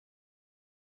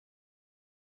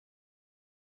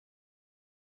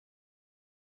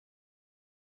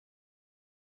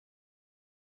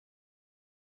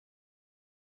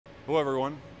Hello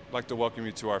everyone, I'd like to welcome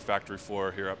you to our factory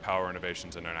floor here at Power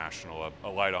Innovations International, a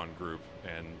Light-On group.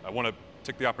 And I want to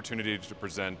take the opportunity to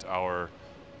present our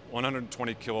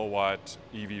 120 kilowatt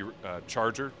EV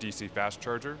charger, DC fast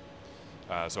charger.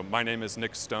 So my name is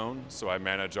Nick Stone, so I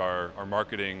manage our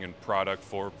marketing and product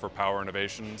for Power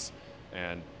Innovations.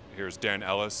 And here's Dan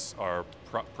Ellis, our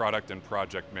product and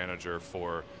project manager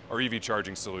for our EV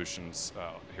charging solutions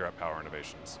here at Power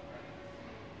Innovations.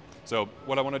 So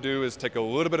what I want to do is take a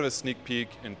little bit of a sneak peek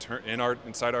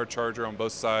inside our charger on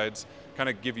both sides, kind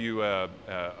of give you a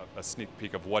sneak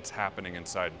peek of what's happening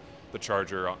inside the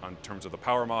charger on terms of the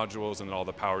power modules and all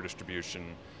the power distribution,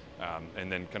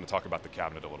 and then kind of talk about the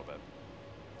cabinet a little bit.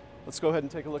 Let's go ahead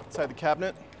and take a look inside the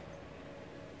cabinet.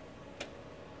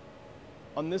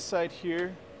 On this side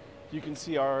here, you can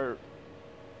see our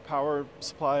power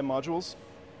supply modules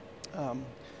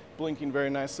blinking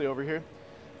very nicely over here.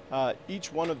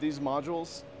 Each one of these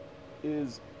modules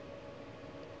is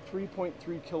 3.3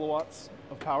 kilowatts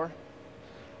of power.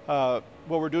 What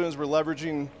we're doing is we're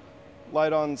leveraging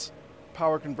Light-On's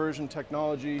power conversion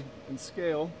technology and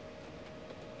scale.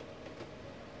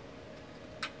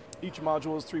 Each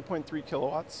module is 3.3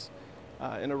 kilowatts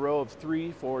in a row of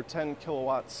 3 for 10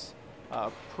 kilowatts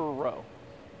per row.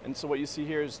 And so what you see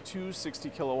here is two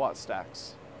 60 kilowatt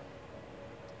stacks.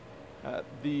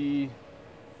 The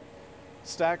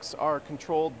stacks are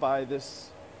controlled by this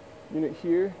unit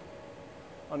here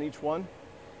on each one,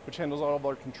 which handles all of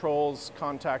our controls,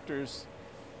 contactors,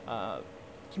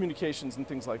 communications, and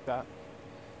things like that.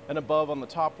 And above on the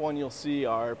top one, you'll see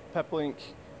our Peplink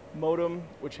modem,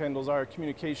 which handles our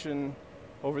communication,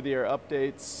 over-the-air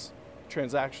updates,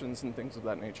 transactions, and things of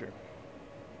that nature.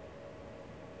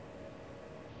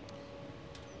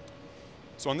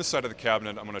 So on this side of the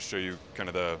cabinet, I'm going to show you kind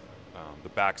of the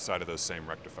back side of those same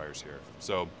rectifiers here.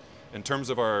 So in terms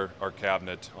of our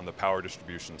cabinet on the power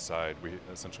distribution side, we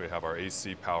essentially have our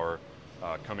AC power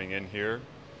coming in here,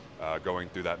 going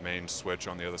through that main switch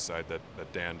on the other side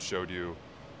that Dan showed you,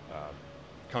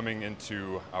 coming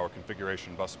into our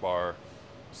configuration bus bar,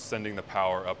 sending the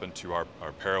power up into our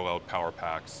paralleled power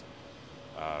packs,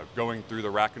 going through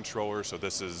the rack controller. So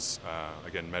this is,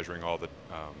 again, measuring all the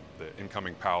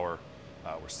incoming power.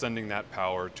 We're sending that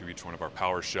power to each one of our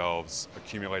power shelves,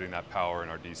 accumulating that power in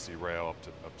our DC rail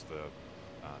up to the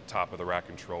top of the rack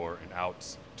controller and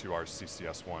out to our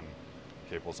CCS1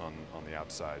 cables on the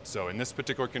outside. So in this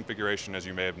particular configuration, as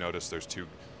you may have noticed, there's two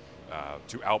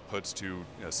outputs, two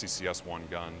CCS1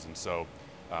 guns, and so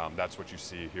that's what you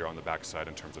see here on the back side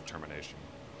in terms of termination.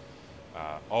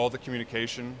 All the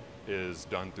communication is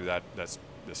done through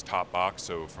this top box,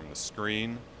 so from the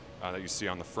screen that you see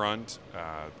on the front,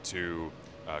 to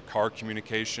car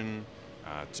communication,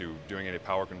 to doing any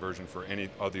power conversion for any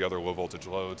of the other low voltage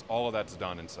loads. All of that's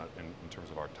done in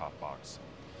terms of our top box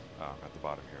at the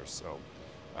bottom here. So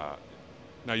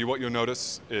now what you'll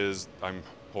notice is I'm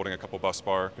holding a couple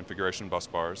configuration bus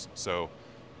bars. So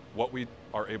what we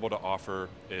are able to offer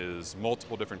is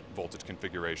multiple different voltage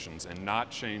configurations and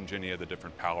not change any of the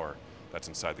different power that's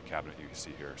inside the cabinet you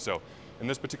see here. So in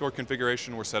this particular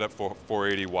configuration, we're set up for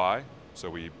 480Y. So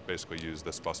we basically use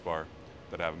this bus bar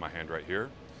that I have in my hand right here.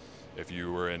 If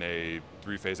you were in a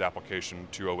three-phase application,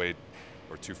 208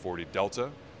 or 240 Delta,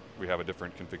 we have a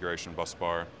different configuration bus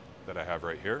bar that I have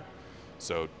right here.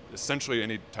 So essentially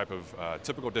any type of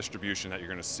typical distribution that you're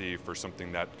going to see for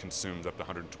something that consumes up to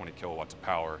 120 kilowatts of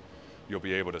power, you'll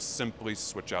be able to simply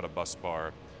switch out a bus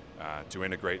bar to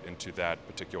integrate into that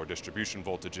particular distribution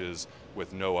voltages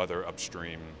with no other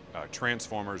upstream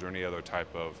transformers or any other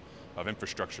type of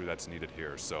infrastructure that's needed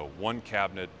here. So one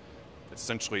cabinet,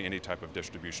 essentially any type of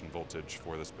distribution voltage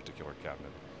for this particular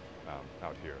cabinet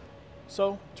out here.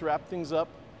 So to wrap things up,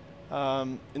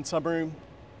 in summary,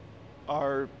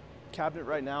 our cabinet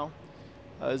right now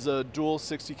is a dual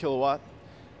 60 kilowatt.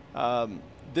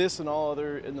 This and all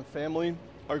other in the family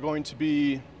are going to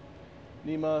be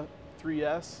NEMA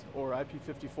 3S or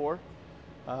IP54.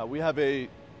 We have a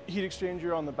heat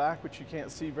exchanger on the back, which you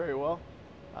can't see very well,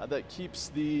 that keeps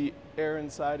the air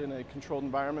inside in a controlled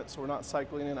environment, so we're not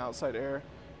cycling in outside air.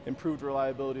 Improved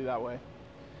reliability that way.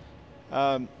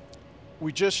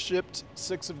 We just shipped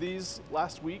 6 of these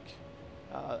last week,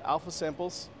 alpha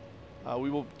samples.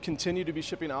 We will continue to be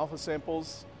shipping alpha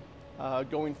samples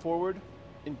going forward.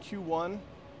 In Q1,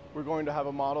 we're going to have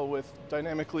a model with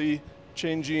dynamically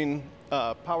changing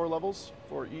power levels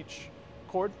for each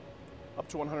cord up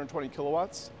to 120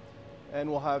 kilowatts, and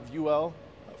we'll have UL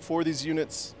for these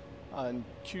units in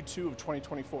Q2 of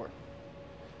 2024.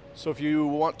 So if you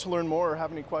want to learn more or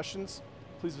have any questions,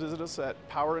 please visit us at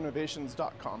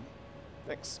powerinnovations.com.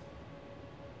 Thanks.